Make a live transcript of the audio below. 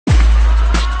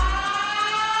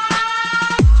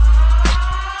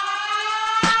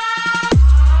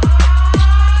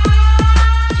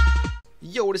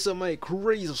What's up, my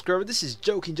crazy subscriber? This is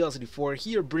Joking Johnson 4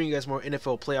 here, bringing you guys more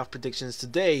NFL playoff predictions.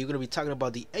 Today, we're going to be talking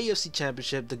about the AFC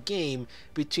Championship, the game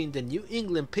between the New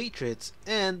England Patriots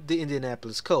and the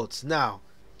Indianapolis Colts. Now,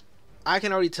 I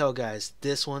can already tell, guys,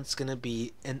 this one's going to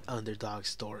be an underdog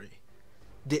story.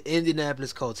 The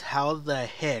Indianapolis Colts, how the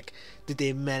heck did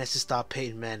they manage to stop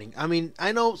Peyton Manning? I mean,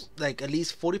 I know like at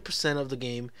least 40% of the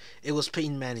game it was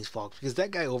Peyton Manning's fault because that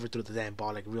guy overthrew the damn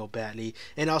ball like real badly,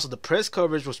 and also the press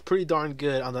coverage was pretty darn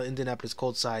good on the Indianapolis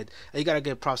Colts side. You gotta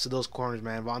give props to those corners,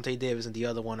 man. Vontae Davis and the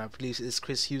other one, I believe it's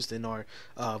Chris Houston or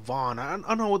Vaughn. I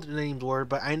don't know what the names were,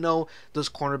 but I know those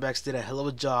cornerbacks did a hell of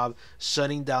a job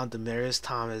shutting down Demaryius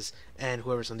Thomas and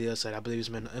whoever's on the other side. I believe it's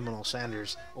Emmanuel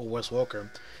Sanders or Wes Welker.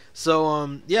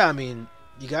 So yeah, I mean,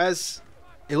 you guys,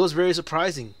 it was very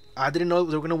surprising. I didn't know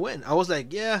they were gonna win. I was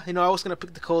like, yeah, I was gonna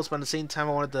pick the Colts, but at the same time,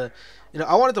 I wanted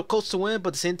the Colts to win. But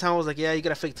at the same time, I was like, yeah, you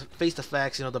gotta face the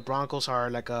facts. The Broncos are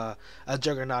like a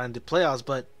juggernaut in the playoffs,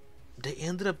 but they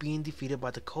ended up being defeated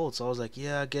by the Colts. So I was like,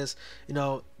 yeah, I guess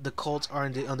the Colts are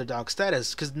in the underdog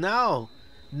status because now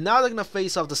they're going to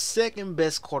face off the second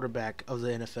best quarterback of the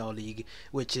NFL league,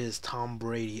 which is Tom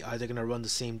Brady. Are they going to run the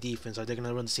same defense? Are they going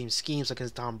to run the same schemes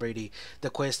against Tom Brady? The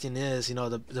question is,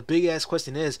 the big ass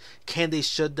question is, can they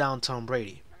shut down Tom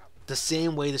Brady the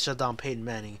same way they shut down Peyton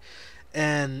Manning?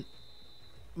 And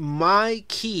my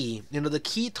key, the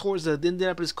key towards the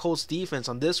Indianapolis Colts defense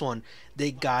on this one, they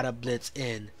got to blitz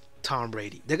in Tom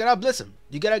Brady. They gotta blitz him.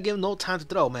 You gotta give him no time to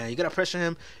throw, man. You gotta pressure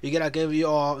him. You gotta give you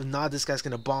all. Nah, this guy's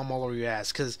gonna bomb all over your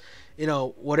ass. Cause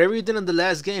whatever you did in the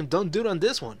last game, don't do it on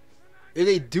this one. If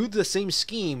they do the same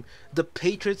scheme, the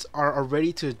Patriots are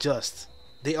ready to adjust.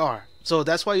 They are. So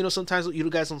that's why sometimes you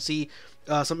guys don't see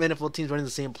some NFL teams running the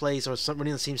same plays or some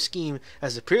running the same scheme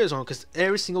as the previous one, because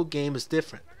every single game is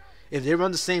different. If they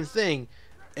run the same thing,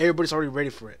 everybody's already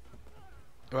ready for it.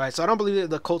 Right, so I don't believe that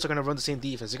the Colts are going to run the same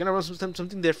defense. They're going to run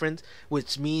something different,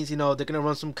 which means, they're going to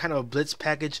run some kind of a blitz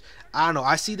package. I don't know.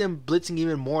 I see them blitzing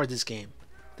even more this game.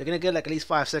 They're going to get like at least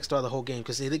 5 sacks throughout the whole game,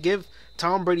 because if they give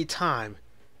Tom Brady time,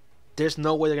 there's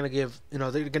no way they're going to give, they're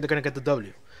going to get the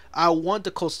W. I want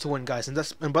the Colts to win, guys.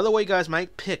 And by the way, guys, my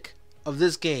pick of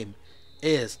this game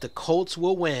is the Colts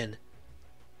will win.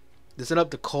 Listen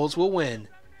up, the Colts will win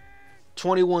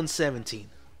 21-17.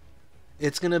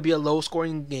 It's going to be a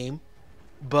low-scoring game.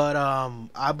 But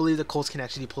I believe the Colts can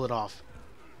actually pull it off.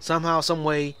 Somehow, some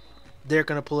way, they're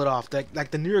going to pull it off.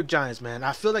 Like the New York Giants, man.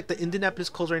 I feel like the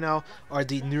Indianapolis Colts right now are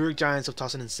the New York Giants of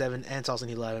 2007 and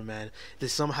 2011, man. They're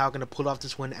somehow going to pull off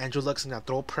this win. Andrew Luck's going to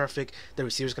throw perfect. The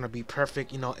receiver's going to be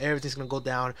perfect. Everything's going to go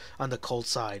down on the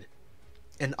Colts side.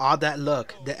 And all that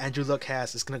luck that Andrew Luck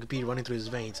has is going to be running through his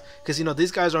veins. Because,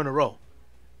 these guys are on a roll.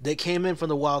 They came in from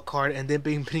the wild card and they've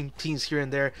been beating teams here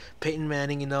and there. Peyton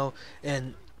Manning,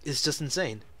 and it's just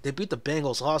insane. They beat the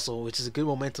Bengals also, which is a good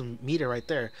momentum meter right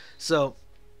there. So,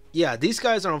 yeah, these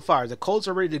guys are on fire. The Colts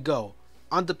are ready to go.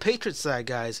 On the Patriots side,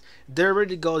 guys, they're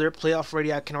ready to go. They're playoff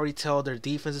ready. I can already tell their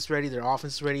defense is ready. Their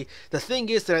offense is ready. The thing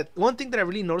is that one thing that I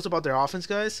really noticed about their offense,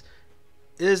 guys,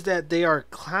 is that they are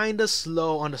kind of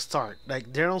slow on the start.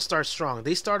 Like, they don't start strong.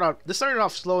 They started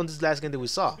off slow in this last game that we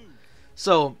saw.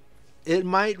 So, it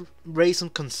might raise some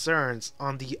concerns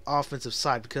on the offensive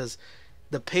side because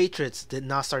the Patriots did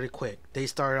not start it quick. They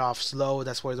started off slow.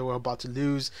 That's why they were about to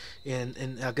lose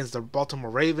in against the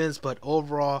Baltimore Ravens. But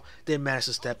overall, they managed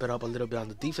to step it up a little bit on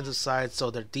the defensive side.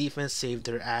 So their defense saved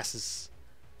their asses.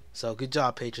 So good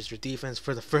job, Patriots. Your defense,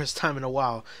 for the first time in a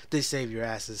while, they saved your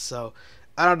asses. So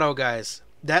I don't know, guys.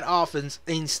 That offense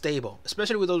ain't stable,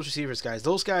 especially with those receivers, guys.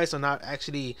 Those guys are not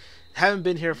actually haven't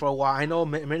been here for a while. I know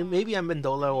maybe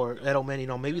Amendola or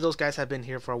Edelman, maybe those guys have been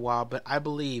here for a while, but I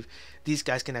believe these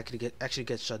guys can actually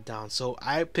get shut down. So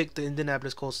I picked the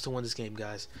Indianapolis Colts to win this game,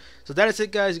 guys. So that is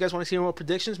it, guys. You guys want to see more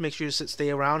predictions? Make sure you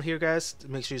stay around here, guys.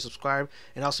 Make sure you subscribe,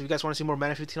 and also if you guys want to see more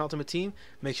Madden 15 Ultimate Team,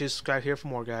 make sure you subscribe here for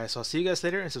more, guys. So I'll see you guys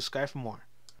later and subscribe for more.